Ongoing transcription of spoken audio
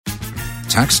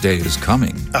Tax day is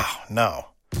coming. Oh, no.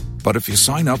 But if you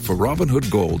sign up for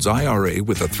Robinhood Gold's IRA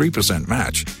with a 3%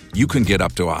 match, you can get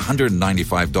up to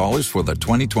 $195 for the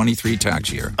 2023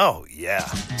 tax year. Oh, yeah.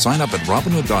 Sign up at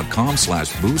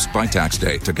Robinhood.com/boost by tax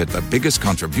day to get the biggest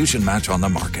contribution match on the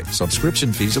market.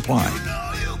 Subscription fees apply.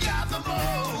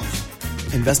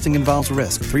 Investing involves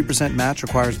risk. 3% match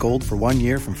requires gold for 1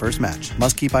 year from first match.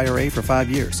 Must keep IRA for 5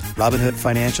 years. Robinhood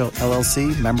Financial,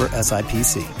 LLC, member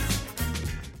SIPC.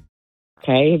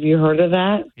 Okay, have you heard of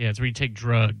that? Yeah, it's where you take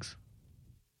drugs.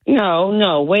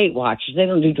 No, Weight Watchers. They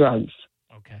don't do drugs.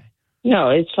 Okay.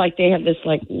 No, it's like they have this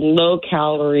like low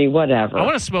calorie whatever. I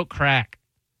want to smoke crack.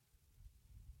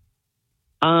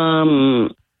 I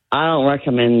don't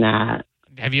recommend that.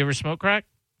 Have you ever smoked crack?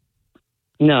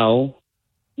 No,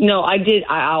 I did.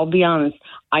 I'll be honest.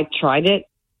 I tried it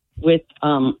with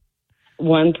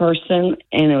one person,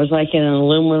 and it was like in an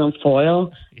aluminum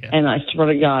foil. Yeah. And I swear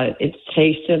to God, it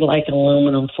tasted like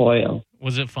aluminum foil.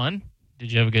 Was it fun?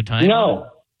 Did you have a good time? No,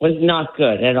 was not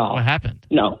good at all. What happened?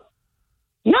 No,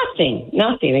 nothing,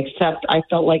 except I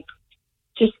felt like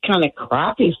just kind of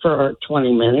crappy for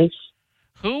 20 minutes.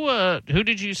 Who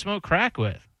did you smoke crack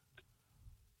with?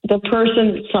 The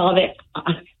person saw that.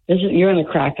 You're going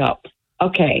to crack up.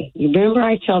 Okay, you remember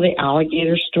I tell the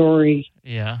alligator story?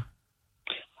 Yeah.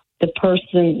 The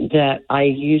person that I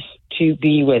used to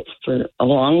be with for a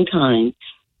long time,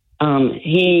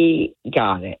 he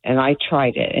got it, and I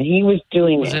tried it, and he was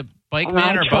doing Was it Bike and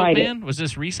Man I or Boat tried Man? Was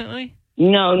this recently?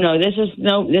 No, this is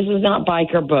not bike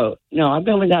or boat. No, I've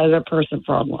been with that other person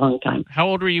for a long time. How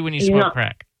old were you when you smoked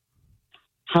crack?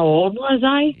 How old was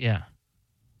I? Yeah.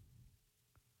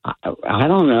 I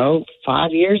don't know,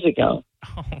 5 years ago.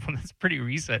 Oh, that's pretty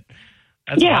recent.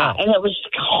 That's yeah, wild. and it was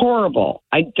horrible.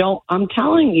 I'm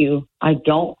telling you, I've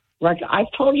told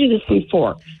you this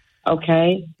before,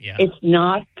 okay? Yeah. It's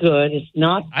not good. It's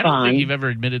not fun. I don't think you've ever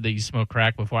admitted that you smoked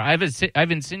crack before. I've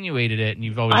insinuated it, and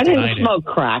you've always I denied didn't smoke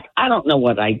crack. I don't know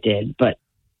what I did, but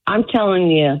I'm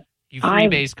telling you. You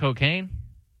freebase cocaine?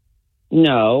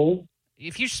 No.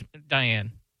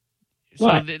 Diane,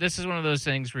 what? So this is one of those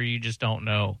things where you just don't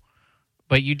know.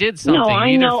 But you did something. No,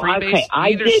 I know. Okay, I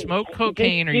either did, smoke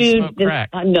cocaine or you smoke crack.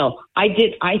 No, I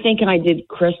did. I think I did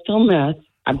crystal meth.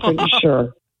 I'm pretty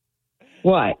sure.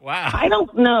 What? Wow. I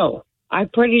don't know. I'm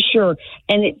pretty sure.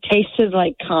 And it tasted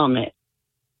like Comet.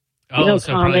 Oh, you know,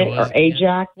 so Comet was, or Ajax?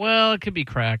 Yeah. Well, it could be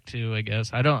crack too, I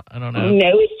guess. I don't know. No,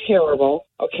 it's terrible.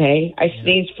 Okay. I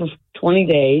sneezed for 20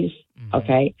 days. Mm-hmm.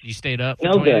 Okay. You stayed up for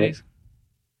no 20 good. days?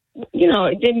 You know,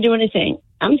 it didn't do anything.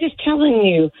 I'm just telling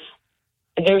you,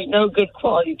 there's no good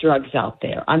quality drugs out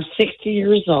there. I'm 60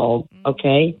 years old,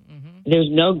 okay? Mm-hmm. There's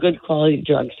no good quality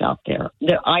drugs out there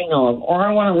that I know of, or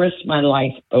I want to risk my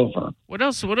life over. What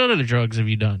else? What other drugs have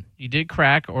you done? You did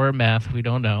crack or meth. We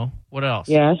don't know. What else?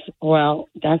 Yes, well,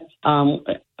 that's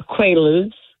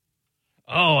Quaaludes.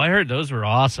 Oh, I heard those were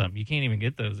awesome. You can't even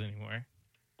get those anymore.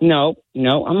 No,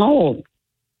 I'm old.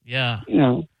 Yeah. You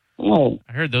know, I'm old.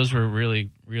 I heard those were really,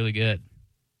 really good.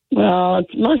 Well,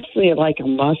 it's mostly like a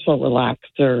muscle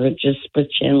relaxer. It just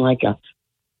puts you in like a,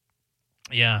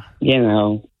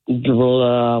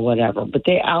 Drula, whatever. But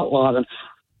they outlawed them.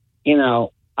 You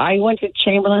know, I went to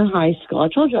Chamberlain High School. I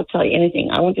told you I'll tell you anything.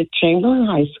 I went to Chamberlain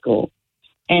High School,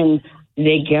 and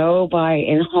they go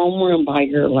in homeroom by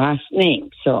your last name.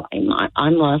 So my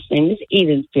last name is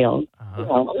Edenfield. Uh-huh.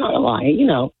 Well, I'm not a liar, you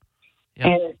know. Yep.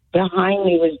 And behind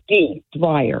me was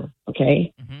Dwyer,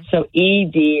 okay? Mm-hmm. So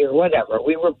ED or whatever.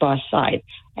 We were bus side.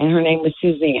 And her name was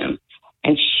Suzanne.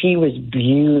 And she was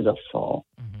beautiful.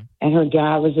 Mm-hmm. And her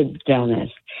dad was a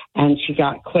dentist. And she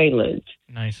got Quaaludes.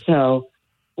 Nice. So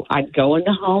I'd go in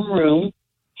the homeroom,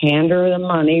 hand her the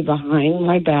money behind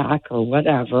my back or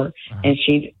whatever, Uh-huh. and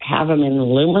she'd have them in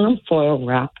aluminum foil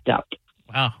wrapped up.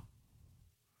 Wow.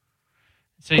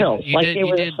 So Pills, you like did, they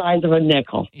were the size of a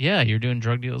nickel. Yeah, you're doing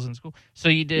drug deals in school. So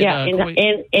you did. Yeah, in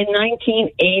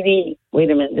 1980. Wait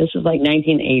a minute, this was like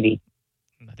 1980.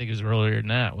 I think it was earlier than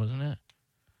that, wasn't it?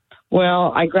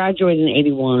 Well, I graduated in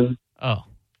 81. Oh,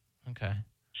 okay.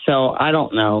 So I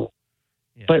don't know.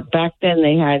 Yeah. But back then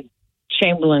they had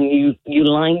Chamberlain. You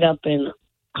lined up in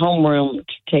homeroom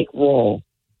to take roll.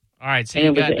 All right. So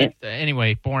And you it was got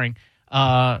anyway. Boring.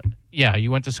 Yeah,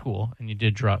 you went to school and you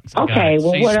did drugs. Okay. So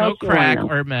Well, you what else smoked do you wanna crack know?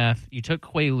 or meth. You took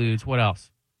Quaaludes. What else?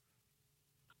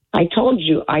 I told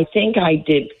you. I think I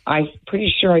did. I'm pretty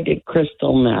sure I did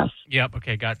crystal meth. Yep.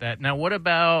 Okay, got that. Now, what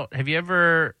about? Have you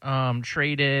ever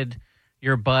traded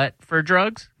your butt for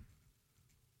drugs?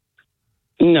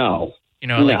 No. You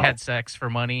know, like No. had sex for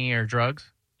money or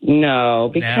drugs?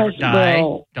 No, because Never die.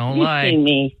 well, Don't you lie. see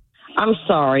me. I'm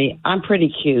sorry. I'm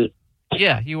pretty cute.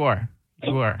 Yeah, you are.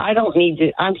 You are. I don't need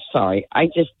to. I'm sorry. I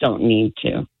just don't need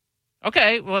to.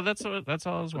 Okay, well, that's all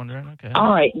I was wondering. Okay.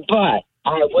 All right, but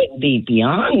I wouldn't be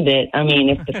beyond it. I mean,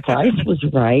 if the price was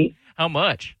right. How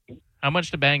much? How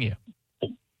much to bang you?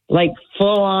 Like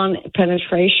full-on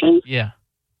penetration? Yeah.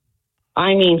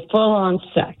 I mean, full-on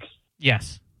sex.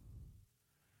 Yes.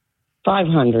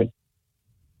 500.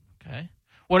 Okay.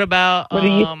 What about What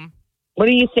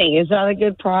do you think? Is that a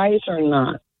good price or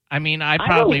not? I mean, I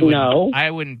probably wouldn't. know.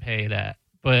 I wouldn't pay that,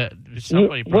 but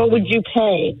somebody probably What would you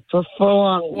pay for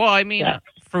full-on? Well, I mean, sex?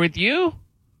 for with you,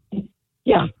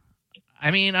 Yeah,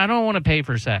 I mean, I don't want to pay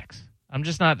for sex. I'm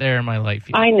just not there in my life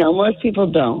yet. I know. Most people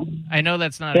don't. I know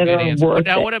that's not That a good are answer. worth But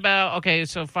now, it. what about, okay,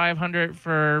 so 500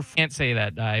 for, can't say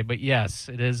that, Di, but yes,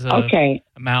 it is a Okay.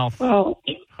 mouth Well,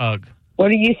 hug. what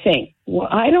do you think? Well,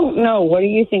 I don't know. What do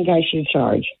you think I should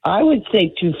charge? I would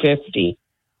say $250.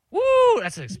 Woo,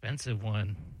 that's an expensive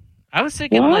one. I was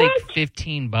thinking What? like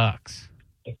 $15.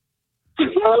 I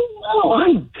don't know.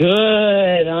 I'm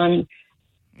good.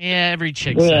 Yeah, every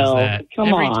chick says Well, that. come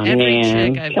every on, chick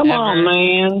man. I've Come ever, on,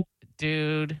 man.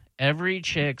 Dude, every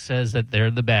chick says that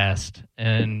they're the best.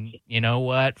 And you know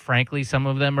what? Frankly, some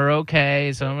of them are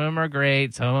okay. Some of them are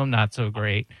great. Some of them not so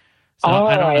great. So All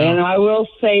I don't right, know. and I will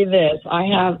say this. I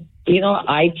have, you know what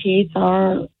eye teeth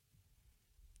are?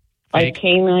 Like Fake.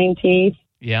 canine teeth.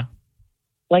 Yeah.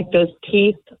 Like those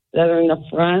teeth that are in the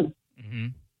front Hmm.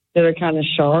 that are kind of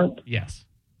sharp. Yes.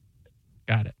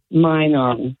 Got it. Mine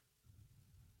are.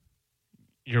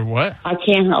 You're what? I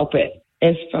can't help it.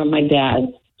 It's from my dad.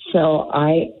 So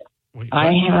I Wait,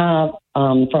 I what?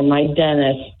 have from my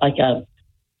dentist like a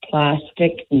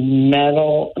plastic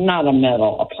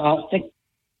a plastic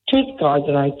tooth guard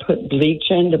that I put bleach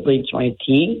in to bleach my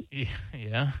teeth.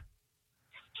 Yeah.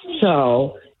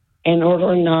 So in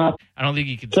order not I don't think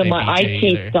you could so say my eye BJ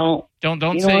teeth either. don't Don't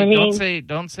you know say what I mean?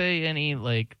 don't say any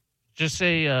like just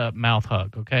say mouth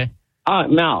hug, okay?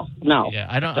 no. Yeah,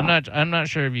 I'm not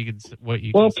sure if you could what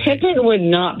you Well, can say. Pippin would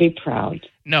not be proud.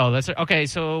 No, that's okay.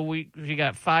 So we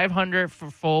got 500 for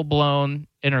full blown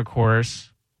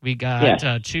intercourse. We got Yes.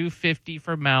 250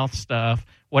 for mouth stuff.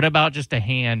 What about just a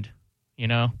hand? You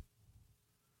know,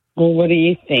 Well, what do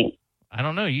you think? I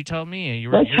don't know. You tell me.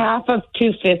 That's half of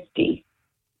 $250.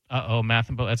 Math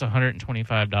and that's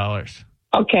 $125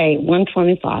 Okay,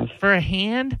 $125. for a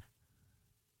hand.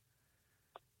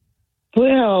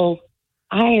 Well,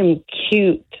 I am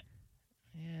cute.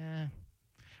 Yeah.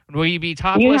 Will you be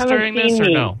topless haven't during this seen or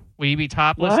me. no? Will you be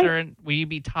topless What? during? Will you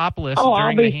be topless Oh, I'll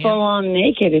during the be hand? full on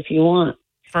naked if you want.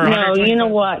 For No, you know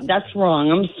 $125? what? That's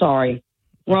wrong. I'm sorry.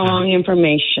 Wrong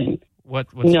information.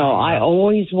 What's No, wrong I about it?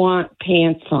 always want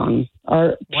pants on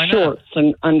or Why not? shorts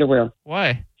and underwear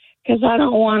Why? because I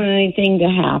don't want anything to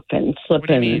happen. What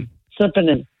do you mean? Slipping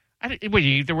in. What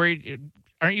you have to worry?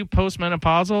 Aren't you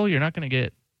postmenopausal? You're not going to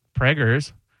get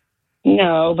preggers.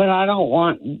 No, but I don't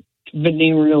want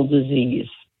venereal disease.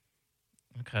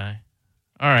 Okay.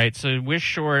 All right. So with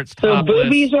shorts, So topless.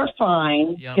 boobies are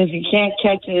fine Yep. because you can't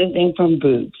catch anything from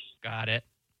boobs. Got it.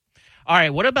 All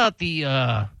right. What about the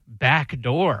back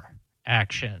door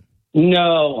action?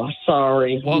 No,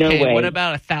 sorry. Well, no okay. way. What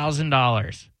about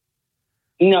 $1,000?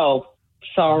 No,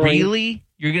 sorry. Really?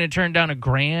 You're going to turn down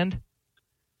 $1,000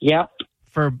 Yep.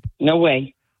 for? No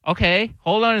way. Okay.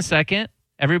 Hold on a second.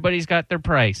 Everybody's got their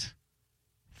price.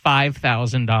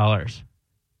 $5,000.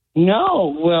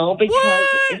 No, Will, because What?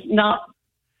 it's not.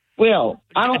 Will,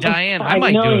 I don't. Diane, I $5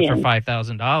 might do it for million.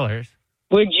 $5,000.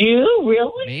 Would you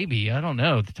really? Maybe. I don't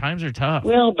know. The times are tough.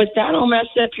 Will, but that'll mess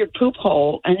up your poop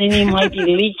hole, and then you might be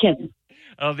leaking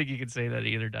I don't think you can say that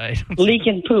either, Diane.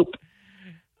 leaking poop.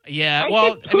 Yeah, I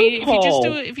well, said I mean, poop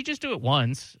hole. if you just do it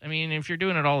once, I mean, if you're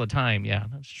doing it all the time, yeah,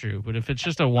 that's true. But if it's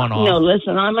just a one-off, No,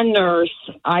 listen, I'm a nurse.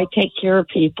 I take care of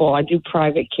people. I do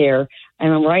private care.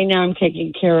 And right now I'm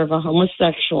taking care of a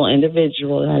homosexual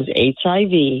individual that has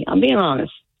HIV. I'm being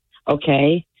honest.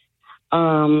 Okay?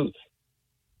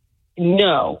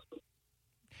 No.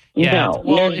 Yeah, No.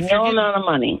 well, There's if you're no getting- amount of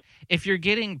money. if you're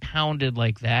getting pounded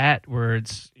like that, where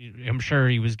it's, I'm sure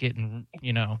he was getting,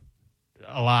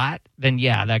 a lot, then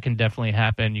yeah, that can definitely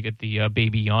happen. You get the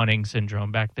baby yawning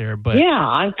syndrome back there, but Yeah,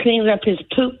 I'm cleaning up his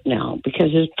poop now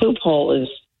because his poop hole is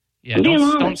yeah, I'm being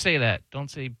don't honest. say that. Don't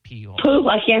say pee hole. poop.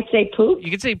 I can't say poop. You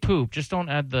can say poop, just don't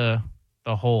add the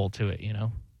hole to it.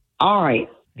 All right.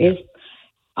 Yeah.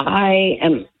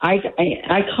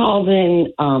 I called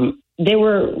in. They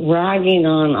were ragging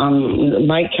on the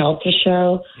Mike Kelta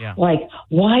show. Yeah. Like,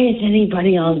 why is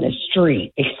anybody on the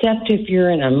street except if you're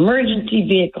in an emergency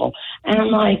vehicle? And I'm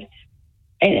like,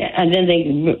 and then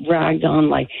they ragged on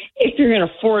like, if you're in a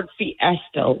Ford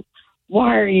Fiesta,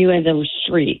 why are you in the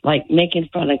street, like making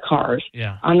fun of cars?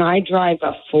 Yeah. And I drive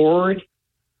a Ford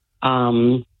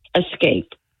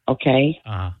Escape, okay?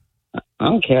 Uh-huh. I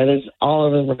don't care. There's all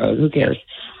over the road. Who cares?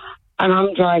 And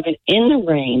I'm driving in the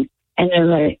rain, and they're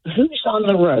like, who's on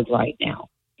the road right now?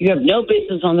 You have no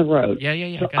business on the road.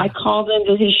 Yeah. So I called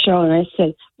into his show, and I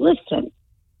said, listen,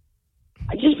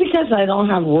 just because I don't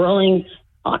have whirling,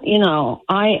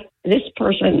 this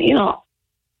person,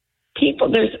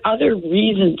 people, there's other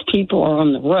reasons people are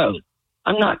on the road.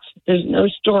 There's no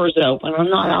stores open. I'm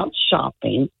not out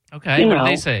shopping. Okay, what did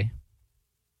they say?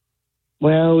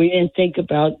 Well, we didn't think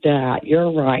about that.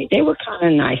 You're right. They were kind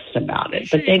of nice about it,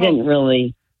 but they didn't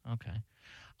really. Okay.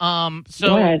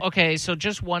 So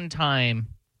just one time,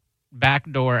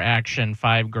 backdoor action,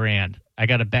 $5,000. I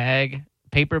got a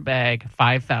paper bag,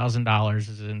 $5,000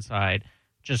 is inside.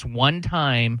 Just one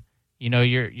time,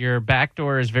 your back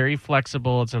door is very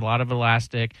flexible. It's a lot of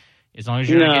elastic. As long as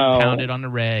you're not getting pounded on the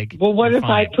reg. Well, what if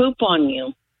fine. I poop on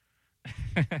you?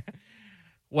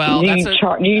 Well, do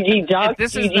you deduct?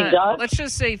 Let's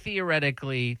just say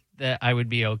theoretically that I would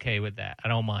be okay with that. I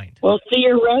don't mind. Well,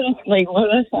 theoretically, what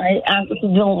if I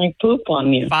accidentally poop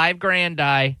on you? $5,000,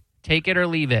 die. Take it or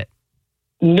leave it.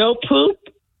 No poop,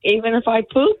 even if I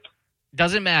poop?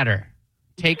 Doesn't matter.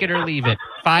 Take it or leave it.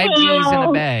 5 G's in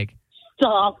a bag.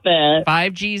 Stop it.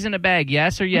 5 G's in a bag.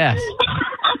 Yes or yes?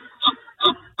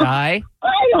 Die?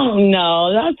 I don't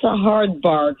know. That's a hard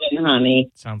bargain,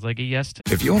 honey. Sounds like a yes.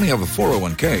 If you only have a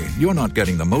 401k, you're not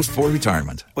getting the most for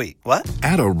retirement. Wait, what?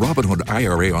 Add a Robinhood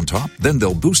IRA on top, then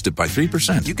they'll boost it by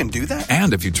 3%. You can do that?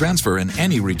 And if you transfer in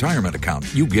any retirement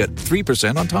account, you get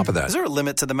 3% on top of that. Is there a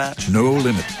limit to the match? No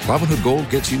limit. Robinhood Gold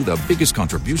gets you the biggest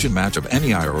contribution match of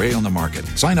any IRA on the market.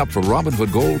 Sign up for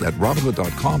Robinhood Gold at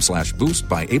Robinhood.com/boost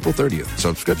by April 30th.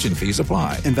 Subscription fees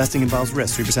apply. Investing involves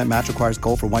risk. 3% match requires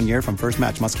gold for 1 year from first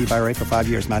match. Must keep IRA for 5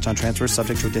 years. Match on transfers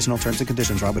subject to additional terms and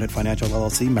conditions. Robinhood Financial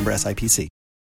LLC, member SIPC.